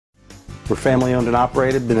We're family owned and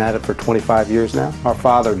operated, been at it for 25 years now. Our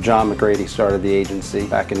father, John McGrady, started the agency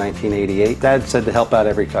back in 1988. Dad said to help out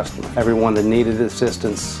every customer. Everyone that needed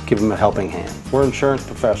assistance, give them a helping hand. We're insurance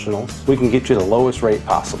professionals. We can get you the lowest rate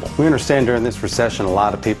possible. We understand during this recession a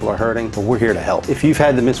lot of people are hurting, but we're here to help. If you've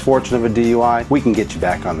had the misfortune of a DUI, we can get you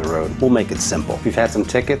back on the road. We'll make it simple. If you've had some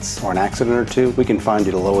tickets or an accident or two, we can find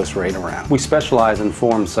you the lowest rate around. We specialize in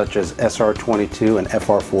forms such as SR22 and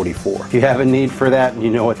FR44. If you have a need for that and you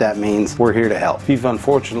know what that means, we're here to help. If you've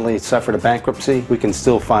unfortunately suffered a bankruptcy, we can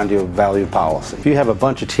still find you a valued policy. If you have a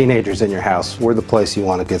bunch of teenagers in your house, we're the place you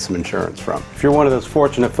want to get some insurance from. If you're one of those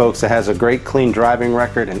fortunate folks that has a great clean driving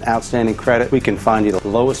record and outstanding credit, we can find you the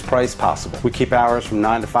lowest price possible. We keep hours from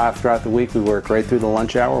 9 to 5 throughout the week. We work right through the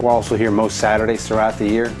lunch hour. We're also here most Saturdays throughout the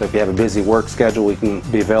year. So if you have a busy work schedule, we can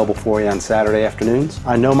be available for you on Saturday afternoons.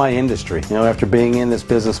 I know my industry. You know, after being in this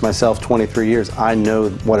business myself 23 years, I know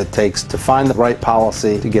what it takes to find the right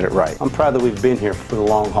policy to get it right. I'm proud that we've been here for the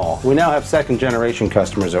long haul. We now have second generation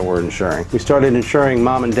customers that we're insuring. We started insuring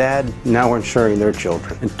mom and dad, now we're insuring their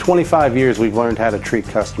children. In 25 years, we've learned how to treat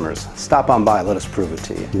customers. Stop on by, let us prove it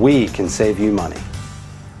to you. We can save you money.